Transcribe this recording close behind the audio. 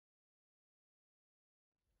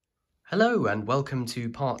Hello and welcome to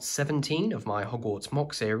part 17 of my Hogwarts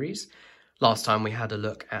MOC series. Last time we had a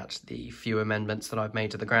look at the few amendments that I've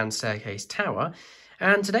made to the Grand Staircase Tower,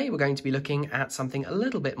 and today we're going to be looking at something a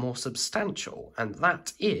little bit more substantial, and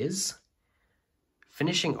that is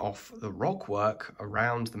finishing off the rock work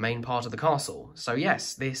around the main part of the castle. So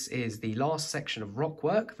yes, this is the last section of rock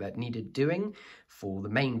work that needed doing for the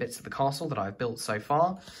main bits of the castle that I've built so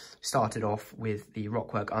far. Started off with the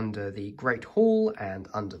rock work under the Great Hall and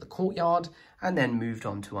under the courtyard, and then moved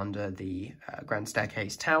on to under the Grand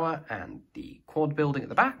Staircase Tower and the quad building at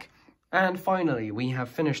the back. And finally, we have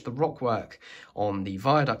finished the rock work on the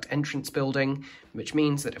viaduct entrance building, which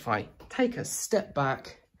means that if I take a step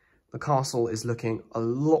back, the castle is looking a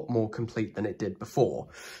lot more complete than it did before.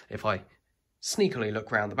 If I sneakily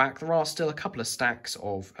look round the back, there are still a couple of stacks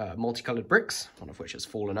of multicoloured bricks, one of which has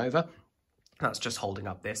fallen over. That's just holding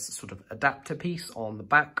up this sort of adapter piece on the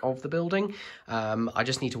back of the building. I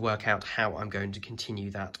just need to work out how I'm going to continue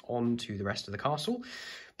that on to the rest of the castle.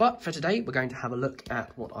 But for today, we're going to have a look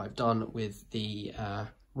at what I've done with the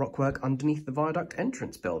rock work underneath the viaduct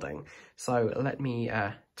entrance building. So let me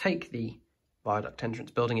take the viaduct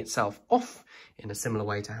entrance building itself off in a similar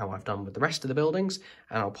way to how I've done with the rest of the buildings,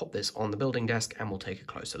 and I'll pop this on the building desk and we'll take a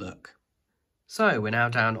closer look. So we're now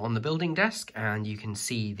down on the building desk and you can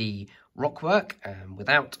see the rock work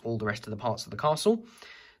without all the rest of the parts of the castle.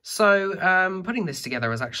 So putting this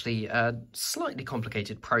together is actually a slightly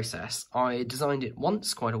complicated process. I designed it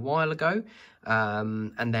once quite a while ago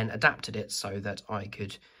and then adapted it so that I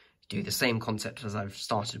could do the same concept as I've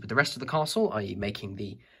started with the rest of the castle, i.e. making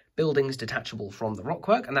the buildings detachable from the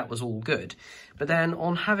rockwork, and that was all good. But then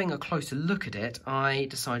on having a closer look at it, I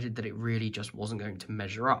decided that it really just wasn't going to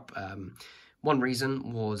measure up. One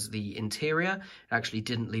reason was the interior. It actually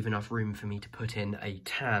didn't leave enough room for me to put in a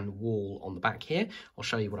tan wall on the back here. I'll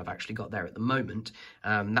show you what I've actually got there at the moment.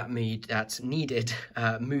 That needed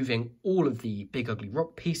moving all of the big ugly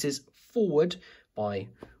rock pieces forward by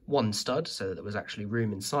one stud so that there was actually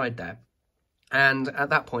room inside there. And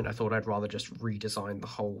at that point, I thought I'd rather just redesign the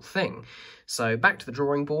whole thing. So back to the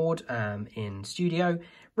drawing board in Studio,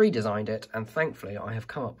 redesigned it, and thankfully I have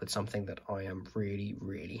come up with something that I am really,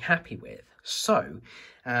 really happy with. So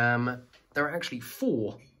there are actually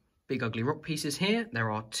 4 big ugly rock pieces here.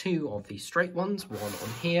 There are 2 of the straight ones, one on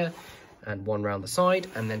here and one round the side,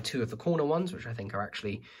 and then 2 of the corner ones, which I think are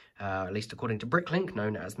actually, at least according to Bricklink,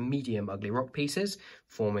 known as medium ugly rock pieces,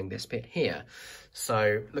 forming this bit here.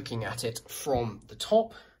 So looking at it from the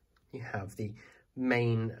top, you have the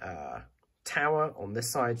main tower on this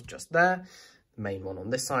side just there, the main one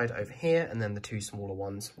on this side over here, and then the 2 smaller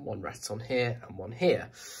ones, one rests on here and one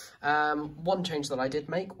here. One change that I did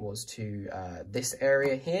make was to this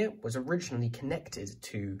area here was originally connected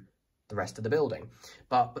to the rest of the building,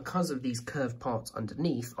 but because of these curved parts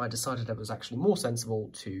underneath, I decided it was actually more sensible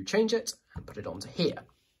to change it and put it onto here.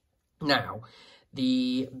 Now,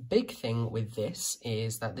 the big thing with this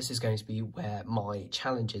is that this is going to be where my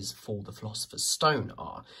challenges for the Philosopher's Stone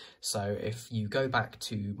are. So if you go back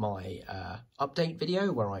to my update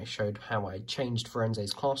video where I showed how I changed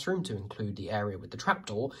Firenze's classroom to include the area with the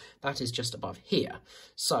trapdoor, that is just above here.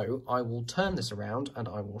 So I will turn this around and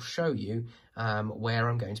I will show you where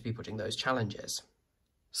I'm going to be putting those challenges.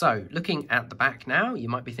 So, looking at the back now, you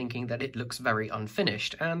might be thinking that it looks very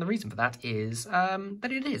unfinished, and the reason for that is that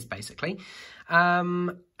it is, basically.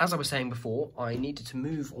 As I was saying before, I needed to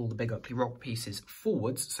move all the big ugly rock pieces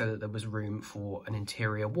forwards so that there was room for an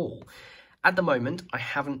interior wall. At the moment, I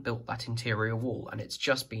haven't built that interior wall, and it's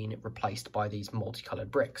just been replaced by these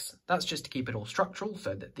multicoloured bricks. That's just to keep it all structural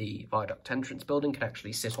so that the viaduct entrance building can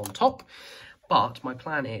actually sit on top. But my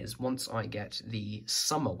plan is, once I get the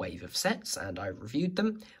summer wave of sets and I've reviewed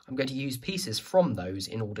them, I'm going to use pieces from those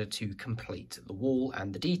in order to complete the wall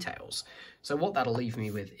and the details. So what that'll leave me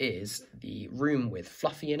with is the room with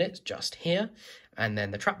Fluffy in it, just here, and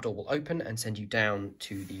then the trapdoor will open and send you down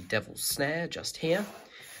to the Devil's Snare, just here.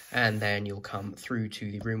 And then you'll come through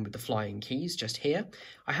to the room with the flying keys, just here.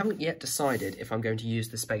 I haven't yet decided if I'm going to use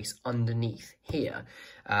the space underneath here,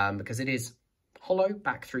 because it is hollow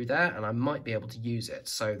back through there and I might be able to use it,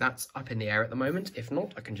 so that's up in the air at the moment. If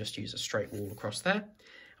not, I can just use a straight wall across there, and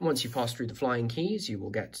once you pass through the flying keys you will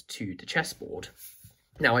get to the chessboard.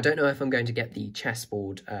 Now, I don't know if I'm going to get the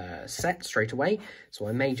chessboard set straight away, so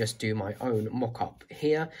I may just do my own mock-up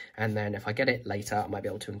here, and then if I get it later, I might be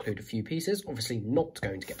able to include a few pieces. Obviously not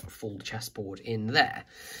going to get a full chessboard in there.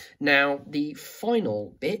 Now, the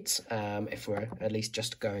final bit, if we're at least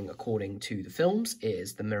just going according to the films,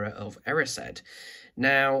 is the Mirror of Erised.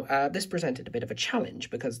 Now, this presented a bit of a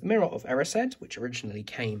challenge, because the Mirror of Erised, which originally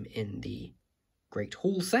came in the Great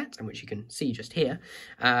Hall set, and which you can see just here,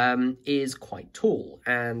 is quite tall.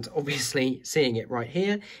 And obviously, seeing it right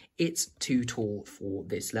here, it's too tall for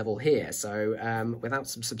this level here. So without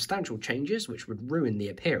some substantial changes, which would ruin the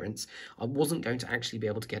appearance, I wasn't going to actually be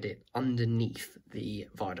able to get it underneath the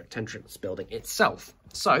viaduct entrance building itself.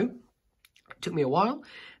 So it took me a while,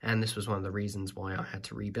 and this was one of the reasons why I had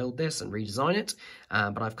to rebuild this and redesign it.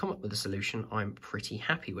 But I've come up with a solution I'm pretty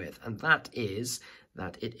happy with, and that is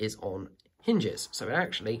that it is on hinges. So it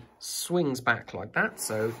actually swings back like that,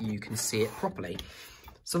 so you can see it properly.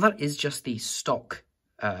 So that is just the stock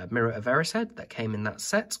mirror of Erised that came in that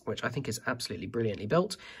set, which I think is absolutely brilliantly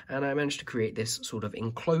built. And I managed to create this sort of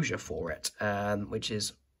enclosure for it, which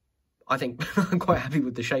is, I think, I'm quite happy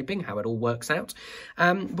with the shaping, how it all works out.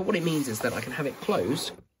 But what it means is that I can have it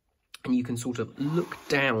closed, and you can sort of look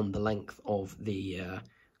down the length of the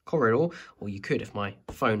corridor, or you could if my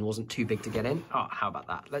phone wasn't too big to get in. Oh, how about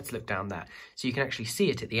that? Let's look down there. So you can actually see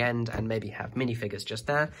it at the end and maybe have minifigures just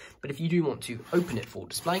there. But if you do want to open it for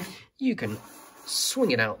display, you can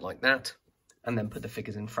swing it out like that and then put the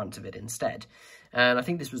figures in front of it instead. And I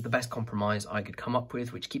think this was the best compromise I could come up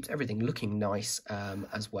with, which keeps everything looking nice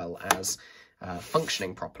as well as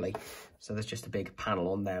functioning properly. So there's just a big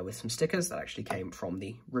panel on there with some stickers that actually came from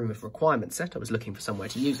the Room of Requirement set. I was looking for somewhere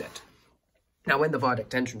to use it. Now, when the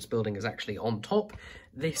viaduct entrance building is actually on top,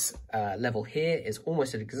 this level here is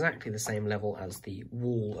almost at exactly the same level as the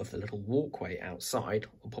wall of the little walkway outside.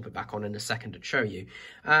 I'll pop it back on in a second to show you.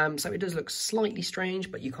 So it does look slightly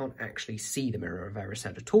strange, but you can't actually see the mirror of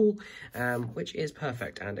Erised at all, which is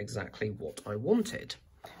perfect and exactly what I wanted.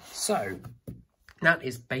 So that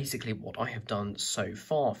is basically what I have done so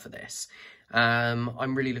far for this.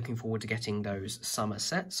 I'm really looking forward to getting those summer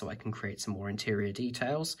sets so I can create some more interior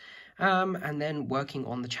details, and then working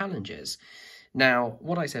on the challenges. Now,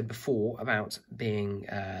 what I said before about being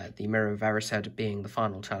the Mirror of Erised being the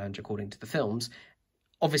final challenge according to the films,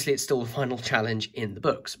 obviously it's still the final challenge in the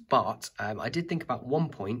books, but I did think about one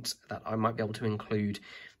point that I might be able to include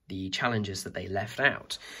the challenges that they left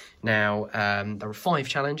out. Now, there are 5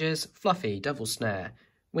 challenges: Fluffy, Devil's Snare,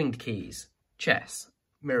 Winged Keys, Chess,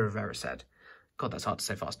 Mirror of Erised. God, that's hard to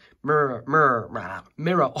say fast. Mirror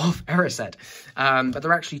of Erised. But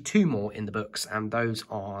there are actually 2 more in the books, and those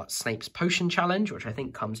are Snape's Potion Challenge, which I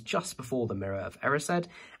think comes just before the Mirror of Erised,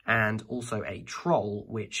 and also a Troll,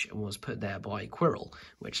 which was put there by Quirrell,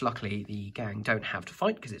 which luckily the gang don't have to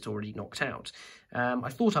fight because it's already knocked out. I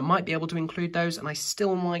thought I might be able to include those, and I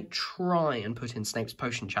still might try and put in Snape's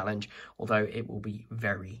Potion Challenge, although it will be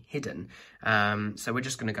very hidden. So we're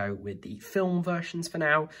just going to go with the film versions for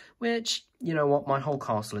now, which, you know what, my whole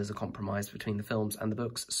castle is a compromise between the films and the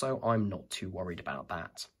books, so I'm not too worried about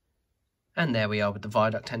that. And there we are with the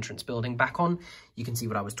viaduct entrance building back on. You can see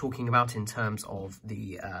what I was talking about in terms of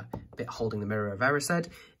the bit holding the Mirror of Erised.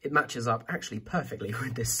 It matches up actually perfectly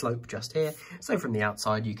with this slope just here. So from the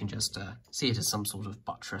outside, you can just see it as some sort of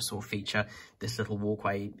buttress or feature. This little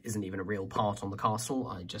walkway isn't even a real part on the castle.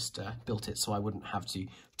 I just built it so I wouldn't have to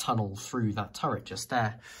tunnel through that turret just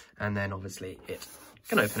there. And then obviously it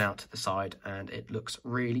can open out to the side and it looks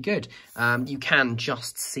really good. You can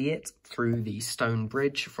just see it through the stone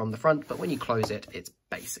bridge from the front, but when you close it, it's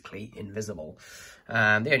basically invisible.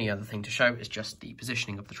 The only other thing to show is just the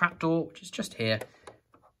positioning of the trapdoor, which is just here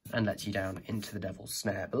and lets you down into the Devil's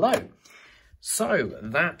Snare below. So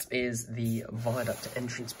that is the viaduct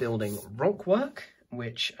entrance building Rockwork,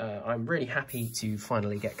 which I'm really happy to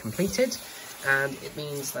finally get completed, and it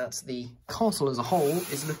means that the castle as a whole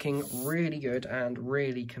is looking really good and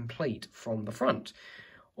really complete from the front.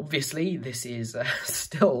 Obviously, this is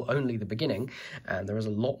still only the beginning, and there is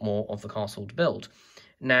a lot more of the castle to build.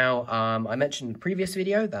 Now, I mentioned in the previous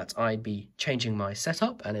video that I'd be changing my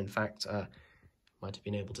setup, and in fact, might have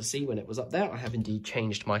been able to see when it was up there, I have indeed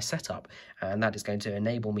changed my setup, and that is going to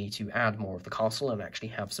enable me to add more of the castle and actually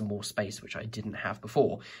have some more space, which I didn't have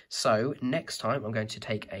before. So next time I'm going to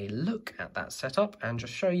take a look at that setup and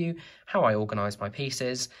just show you how I organise my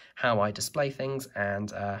pieces, how I display things,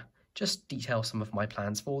 and just detail some of my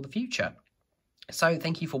plans for the future. So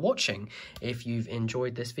thank you for watching. If you've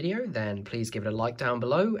enjoyed this video, then please give it a like down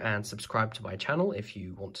below and subscribe to my channel if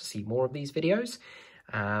you want to see more of these videos.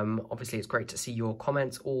 Obviously, it's great to see your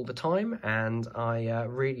comments all the time, and I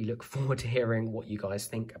really look forward to hearing what you guys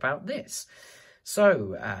think about this.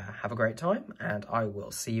 So, have a great time, and I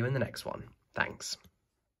will see you in the next one. Thanks.